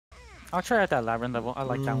I'll try out that labyrinth level. I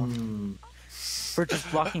like that one. For just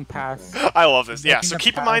blocking paths. I love this. Yeah, Making so the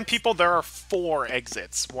keep in mind, paths- people, there are 4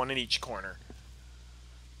 exits, 1 in each corner.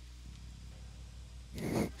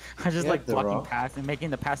 I just Yeah, like there blocking are. paths and making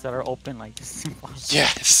the paths that are open like just impossible.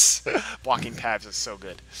 Yes! Blocking paths is so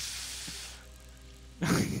good.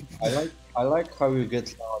 I like how you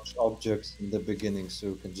get large objects in the beginning, so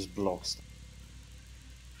you can just block stuff.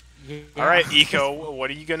 Yeah. Alright, Eco, what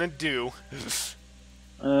are you gonna do?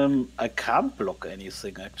 I can't block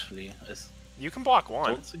anything actually. You can block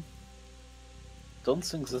 1. Don't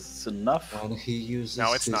think this is enough. When he uses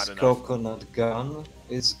No, it's his not enough. coconut gun,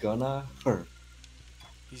 it's gonna hurt.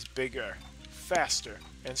 He's bigger, faster,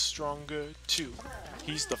 and stronger too.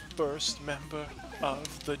 He's the first member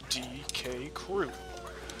of the DK crew.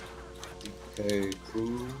 Okay,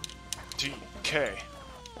 cool. DK.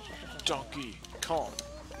 Donkey Kong.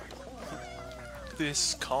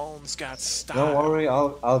 This Kong's got style. Don't worry,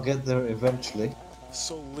 I'll get there eventually.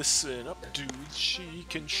 So listen up, dude. She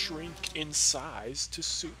can shrink in size to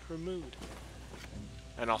suit her mood.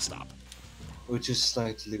 And I'll stop. Which is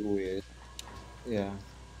slightly weird. Yeah.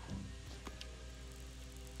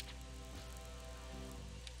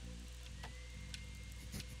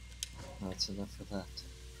 That's enough of that.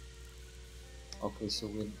 Okay, so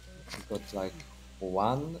we got like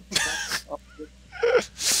 1.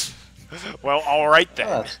 Well, alright then.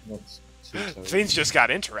 That's not too terrible. Things just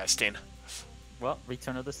got interesting. Well,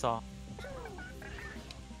 Return of the Saw.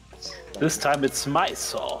 This time it's my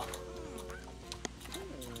saw.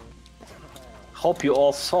 Hope you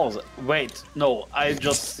all saw that. Wait, no, I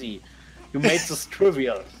just see. You made this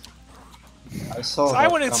trivial. I saw So that I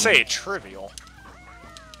wouldn't coming. say trivial.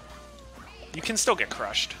 You can still get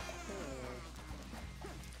crushed.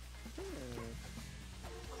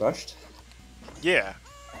 Crushed? Yeah.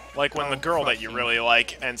 Like when Oh, the girl that you crushing. really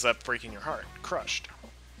like ends up breaking your heart. Crushed.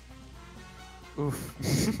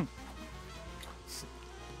 Oof.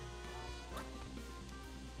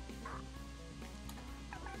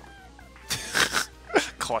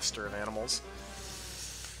 Cluster of animals.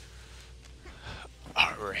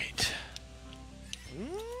 Alright.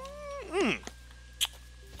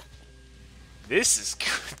 This is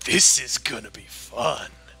this is gonna be fun.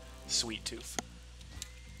 Sweet tooth.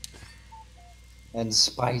 And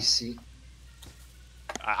spicy.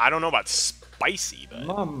 I don't know about spicy, but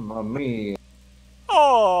Mamma mia.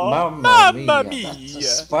 oh, Mamma mamma mia. That's a mia!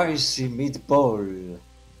 spicy meatball.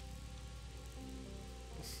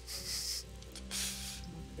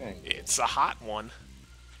 Okay. It's a hot one.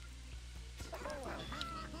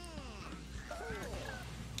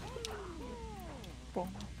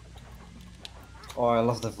 Oh, I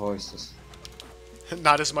love the voices.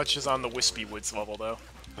 Not as much as on the Wispy Woods level, though.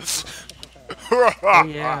 Oh,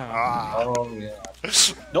 yeah. Oh yeah.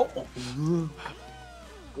 No.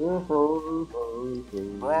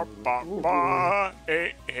 Ba ba ba,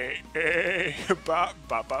 eh eh eh, ba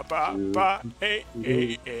ba ba ba ba, eh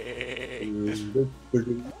eh eh.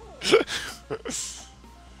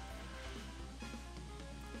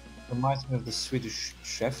 Reminds me of the Swedish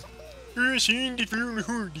chef. Who's in the food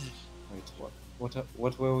hoodie? Wait,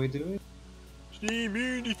 what were we doing? Stay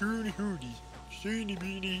in the food hoodie. Stay in the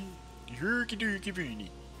beanie. The herky durky beanie.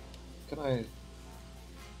 Can I?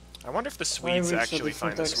 I wonder if the Swedes reach the actually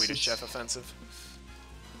find the different Swedish exits? chef offensive.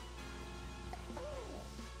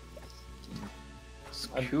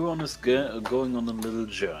 Huron is going on a little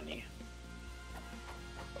journey.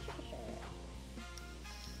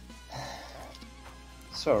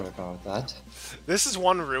 Sorry about that. This is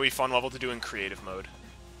one really fun level to do in creative mode.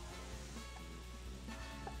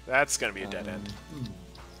 That's gonna be a dead end.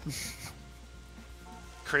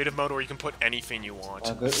 Creative mode where you can put anything you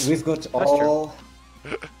want. We've got all.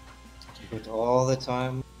 We've got all the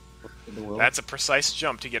time in the world. That's a precise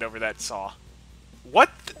jump to get over that saw. What?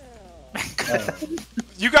 Uh,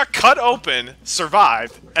 You got cut open,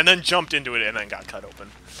 survived, and then jumped into it and then got cut open.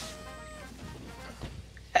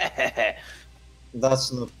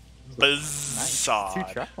 that's not. Nice. 2 Bizarre.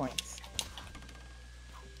 trap points.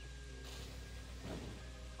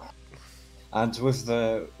 And with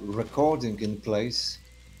the recording in place,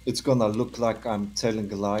 it's gonna look like I'm telling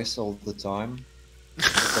lies all the time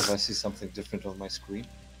because I see something different on my screen.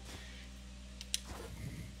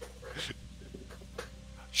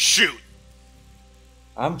 Shoot!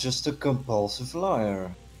 I'm just a compulsive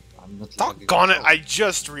liar. I'm not lying Doggone at it, all. I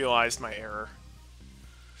just realized my error.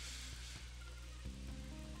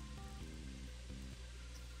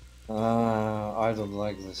 I don't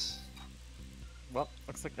like this. Well,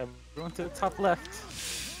 looks like everyone to the top left.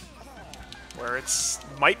 Where it's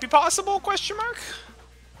might be possible, question mark?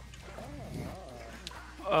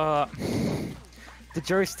 The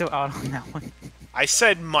jury's still out on that one. I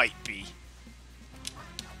said might be.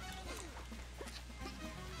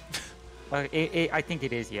 I think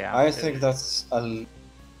it is, yeah. I think that's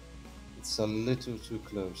it's a little too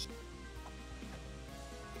close.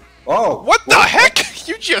 Oh! What the heck?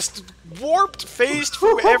 You just warped, phased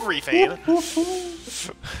through everything.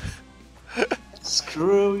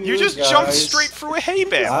 Screw you! You just guys. jumped straight through a hay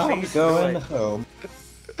bale. I'm going home.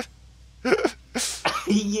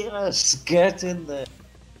 Yes, get in there.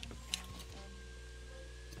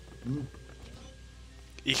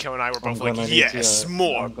 Eco and I were both I'm like, gonna yes, eat,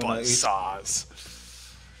 more I'm gonna eat- buzzsaws.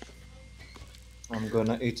 I'm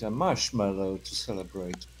gonna eat a marshmallow to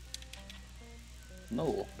celebrate.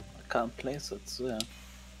 No, I can't place it. So, yeah.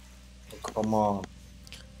 Oh, come on.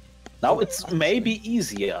 Now it's maybe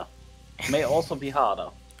easier. May also be harder.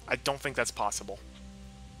 I don't think that's possible.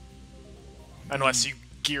 Unless you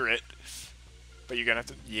gear it. But you're gonna have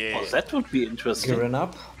to... Yeah. Oh, that would be interesting. Gearing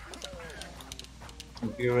up?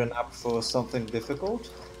 Gearing up for something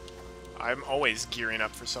difficult? I'm always gearing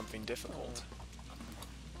up for something difficult.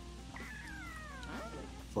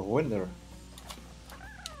 For winter.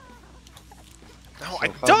 No, So I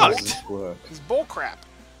how does ducked! this work? It's bullcrap.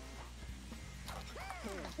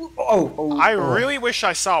 Oh, I really wish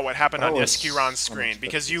I saw what happened on That was Escuron's screen,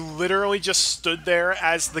 because you literally just stood there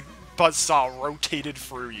as the buzzsaw rotated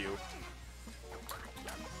through you.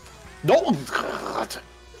 No!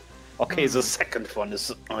 Okay, the second one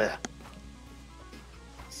is...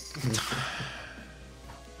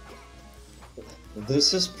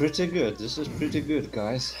 This is pretty good. This is pretty good,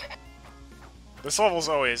 guys. This level's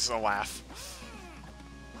always a laugh.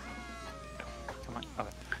 Come on. Okay.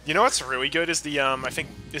 You know what's really good is the, I think,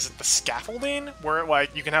 is it the scaffolding? Where,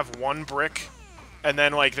 like, you can have one brick, and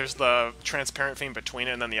then, like, there's the transparent thing between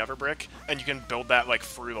it and then the other brick, and you can build that, like,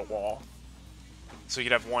 through the wall. So you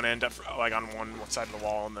could have one end, up, like, on one side of the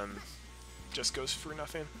wall, and then just goes through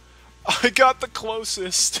nothing. I got the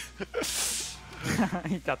closest!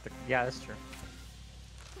 He got the... Yeah, that's true.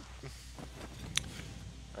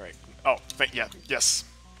 Alright. Oh, yeah, yes.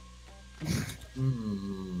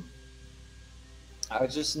 I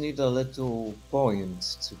just need a little point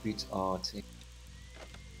to beat Artie.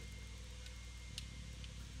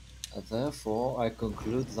 Therefore, I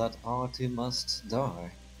conclude that Artie must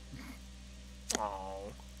die. Oh.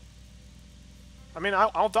 I mean,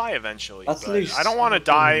 I'll die eventually, At but least I don't want to in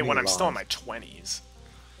die real when I'm still in my life. 20s.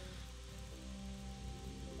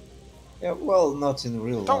 Yeah, well, not in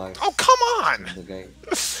real life. Oh, come on! In the game.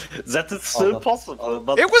 That is still possible,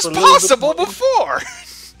 but It was it's a little bit possible more- before!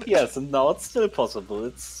 Yes, and now it's still possible.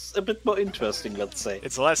 It's a bit more interesting, let's say.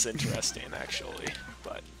 It's less interesting, actually,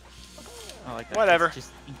 but... I like that. Whatever. It's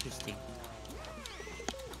just interesting.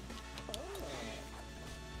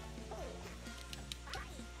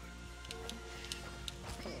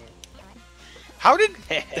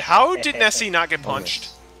 How did Nessie not get punched?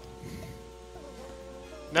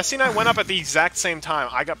 Nessie and I went up at the exact same time.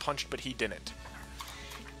 I got punched, but he didn't.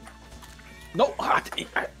 No,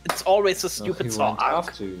 it's always a No, stupid he song. went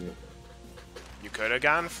after you. You could have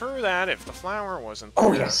gone through that if the flower wasn't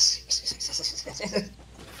Oh there. yes.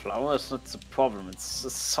 Flower is not the problem, it's the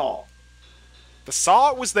saw. The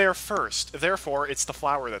saw was there first, therefore it's the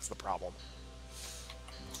flower that's the problem.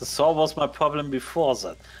 The saw was my problem before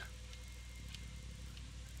that.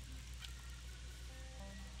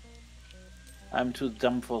 I'm too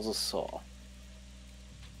dumb for the saw.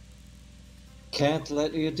 Can't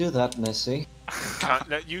let you do that, Nessie. Can't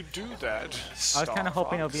let you do that. I was kind of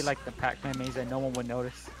hoping it would be Fox. like the Pac-Man maze that no one would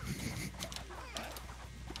notice.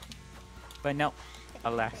 But no,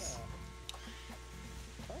 alas.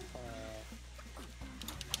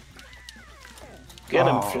 Get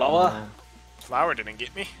him, Oh, Flower. no. Flower didn't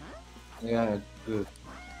get me. Yeah, good.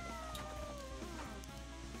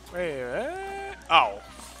 Wait, oh,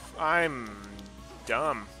 I'm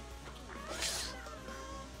dumb.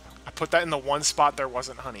 I put that in the one spot there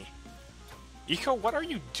wasn't honey. Eco, what are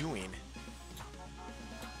you doing?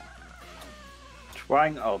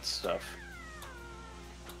 Trying out stuff.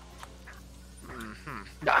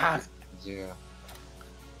 Ah, Yeah.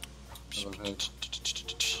 Okay.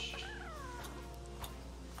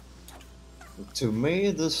 To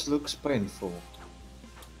me, this looks painful.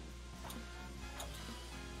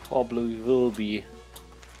 probably will be.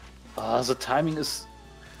 The timing is...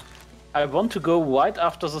 I want to go right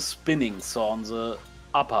after the spinning saw on the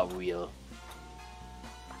upper wheel.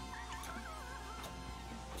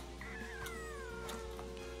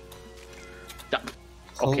 Yeah.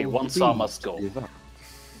 Okay, Hold one saw B must to go. give up.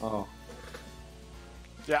 Oh,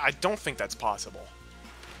 Yeah, I don't think that's possible.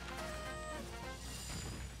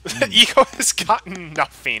 Eco has gotten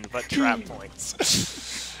nothing but trap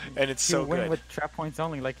points. And it's so You win good. with trap points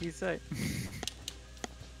only, like you said.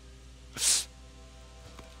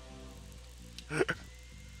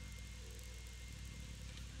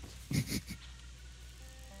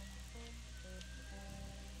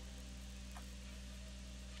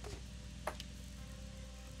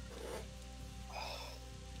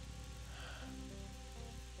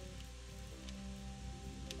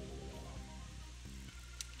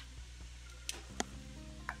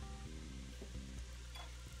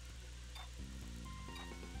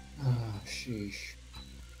 Ah, sheesh.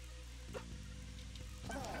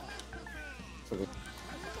 Forget.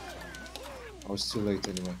 I was too late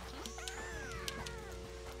anyway.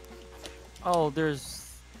 Oh,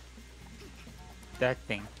 there's that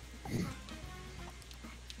thing.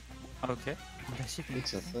 Okay, that should be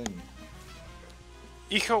It's a thing.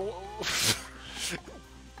 Eco...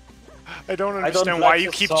 I don't understand like why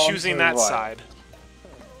you the keep song choosing very that well. side.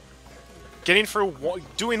 Getting through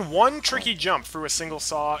doing one tricky jump through a single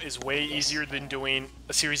saw is way easier than doing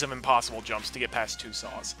a series of impossible jumps to get past 2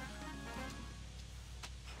 saws.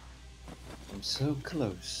 I'm so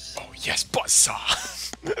close. Oh yes, buzzsaw!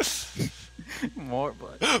 more,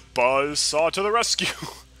 but Buzzsaw to the rescue!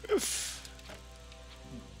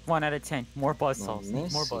 1 out of 10. More buzz My saws. More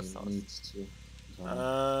Nessie buzz saws. needs to.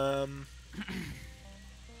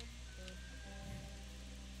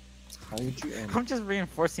 How did you end? I'm just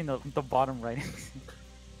reinforcing the bottom right.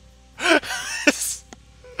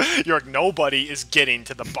 You're like, nobody is getting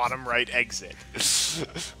to the bottom right exit.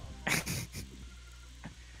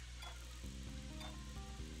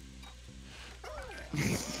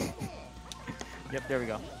 Yep, there we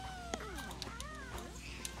go.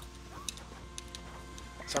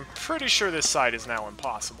 So I'm pretty sure this side is now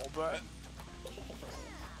impossible, but...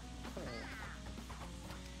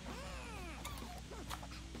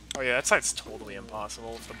 Oh yeah, that side's totally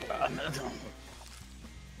impossible. If the...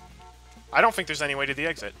 I don't think there's any way to the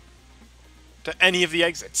exit. To any of the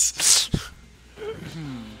exits.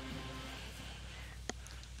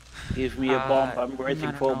 Give me a bomb. I'm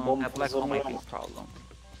waiting for a bomb. That for black hole so might be a long. problem.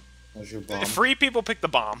 How's your bomb? 3 people picked the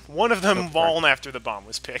bomb. One of them fallen after the bomb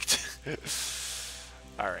was picked.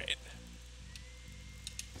 Alright.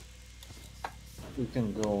 We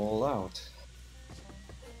can go all out.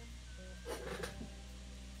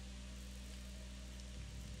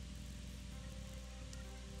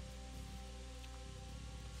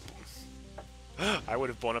 I would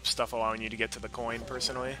have blown up stuff allowing you to get to the coin,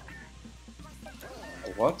 personally.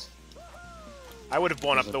 What? I would have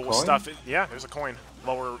blown There's up a the coin? stuff. Yeah, there's a coin.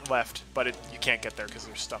 Lower left, but you can't get there because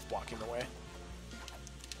there's stuff blocking the way.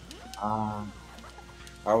 I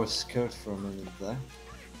was scared for a minute there.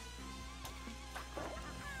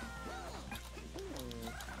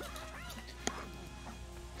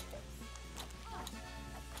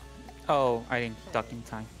 Oh, I didn't duck in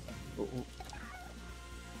time.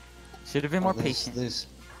 Should have been more patient. This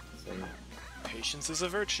thing. Patience is a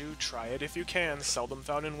virtue. Try it if you can. Seldom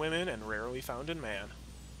found in women and rarely found in man.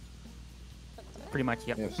 Pretty much,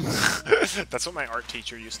 yep. Yes. That's what my art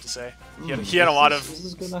teacher used to say. He had a lot of This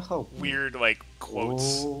is gonna help me. weird, like,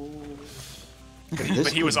 quotes. Oh. But This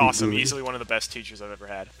he could was be awesome. good. Easily one of the best teachers I've ever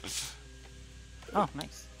had. Oh,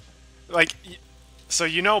 nice. Like, so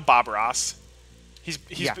you know Bob Ross?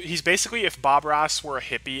 Yeah. He's basically if Bob Ross were a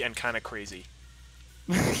hippie and kind of crazy.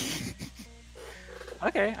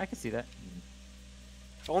 Okay, I can see that.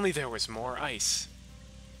 If only there was more ice.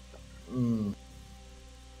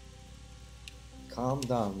 Calm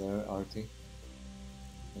down there, Artie.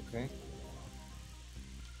 Okay.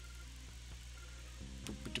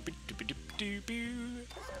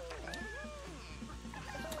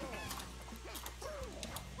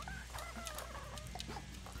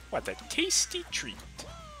 What a tasty treat.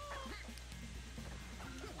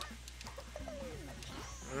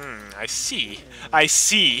 I see. I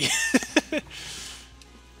see.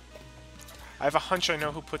 I have a hunch I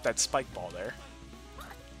know who put that spike ball there.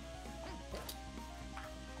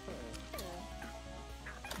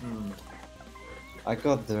 I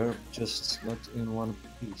got there, just not in one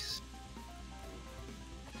piece.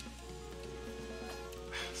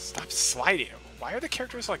 Stop sliding. Why are the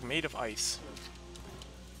characters like made of ice?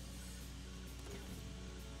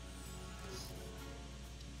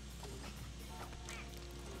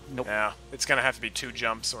 Nope. Yeah, it's gonna have to be 2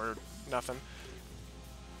 jumps or nothing.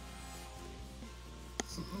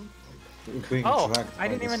 We're being Oh, dragged I by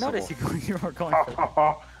didn't the even notice saw. you were going for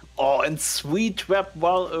that. Oh, and sweet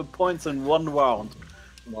 12 points in 1 round.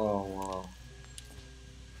 Oh wow.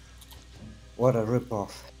 What a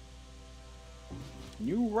ripoff.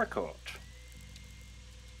 New record.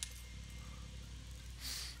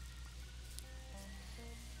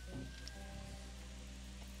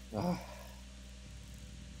 Ah.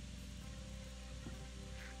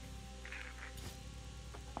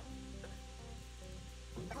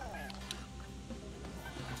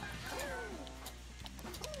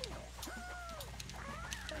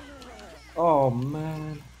 Oh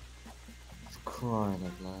man, crying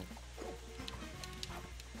out loud.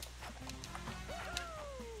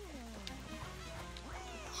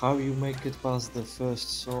 How you make it past the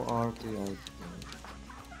first so arty, I don't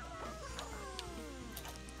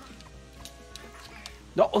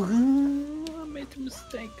know. No, I made a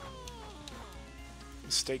mistake.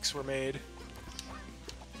 Mistakes were made.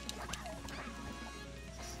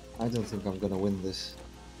 I don't think I'm gonna win this.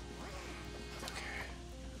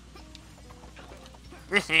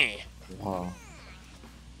 Wow.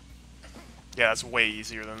 Yeah, that's way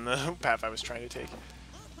easier than the path I was trying to take.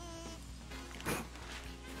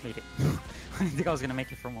 Made it. I didn't think I was gonna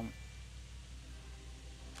make it for a moment.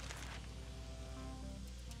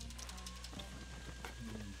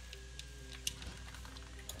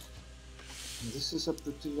 This is a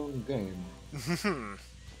pretty long game.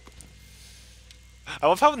 I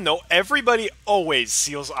love how everybody always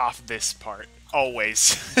seals off this part.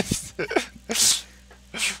 Always.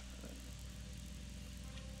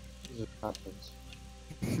 It happens.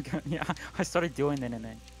 Yeah, I started doing it and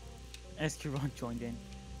then SQ-Ron joined in.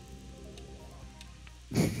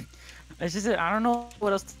 It's just that I don't know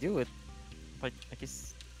what else to do with. Like, I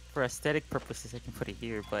guess for aesthetic purposes I can put it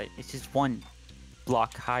here, but it's just one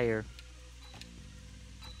block higher.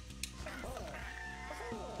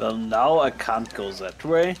 Well, now I can't go that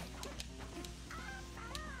way.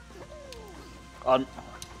 On.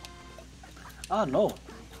 Ah, no.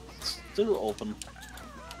 It's still open.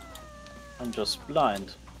 I'm just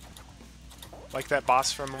blind. Like that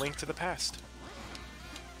boss from Link to the Past.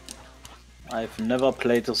 I've never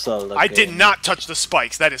played a Zelda I game. did not touch the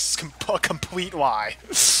spikes. That is a complete lie.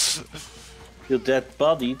 Your dead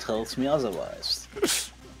body tells me otherwise.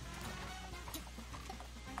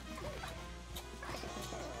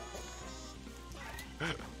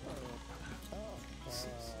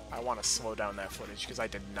 I want to slow down that footage because I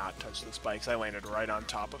did not touch the spikes. I landed right on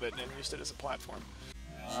top of it and used it as a platform.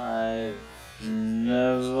 I've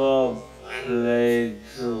never played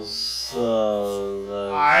a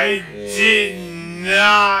Zelda I game. did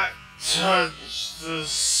not touch the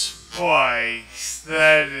spikes.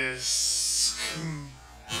 That is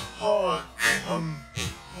a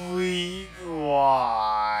complete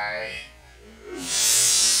lie.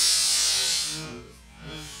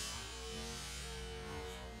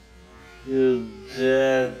 Your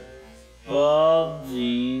dead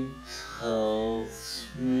body tells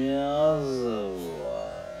me otherwise.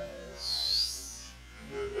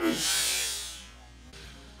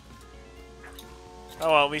 Oh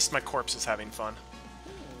well, at least my corpse is having fun.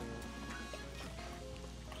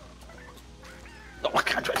 Oh,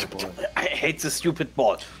 I hate this stupid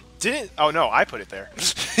ball. Didn't? Oh no, I put it there.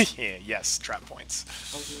 Yeah, yes, trap points.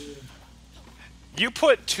 You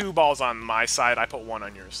put 2 balls on my side, I put 1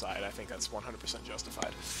 on your side. I think that's 100%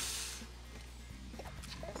 justified.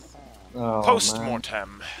 Oh,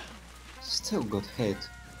 Post-mortem. man. Still got hit.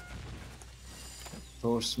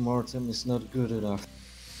 Post-mortem is not good enough.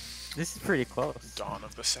 This is pretty close. Dawn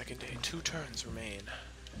of the second day. 2 turns remain.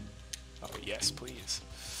 Oh yes, please.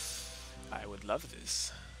 I would love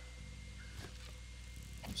this.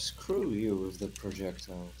 Screw you with the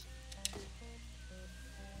projectiles.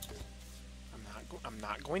 I'm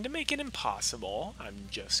not going to make it impossible. I'm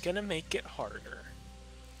just gonna make it harder.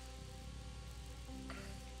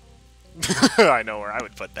 I know where I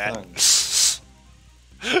would put that.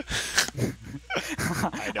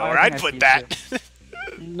 I know where I'd put that.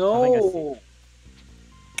 No!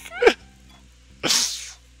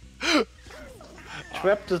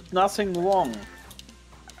 Trap did nothing wrong.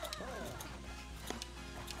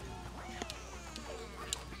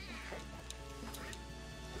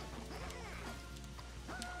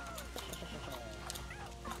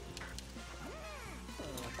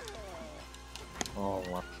 Oh,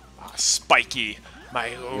 wow. Ah, Spiky,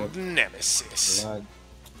 my old nemesis. Lag.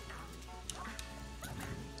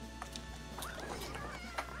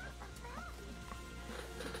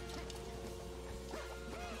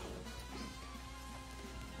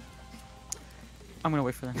 I'm gonna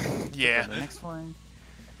wait for them. Yeah. The next one.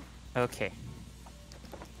 Okay.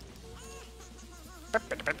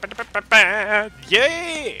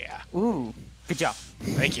 Yeah! Ooh, good job.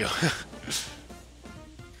 Thank you.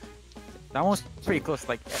 That one was pretty close.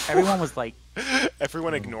 Like everyone was like,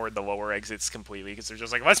 Everyone ignored the lower exits completely because they're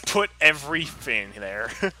just like, let's put everything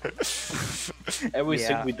there.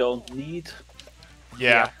 Everything Yeah. we don't need.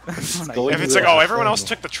 Yeah. That's what I Going If do. it's to like, the oh, everyone else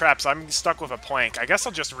final. took the traps, I'm stuck with a plank. I guess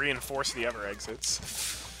I'll just reinforce the other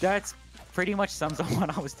exits. That's pretty much sums up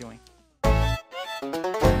what I was doing.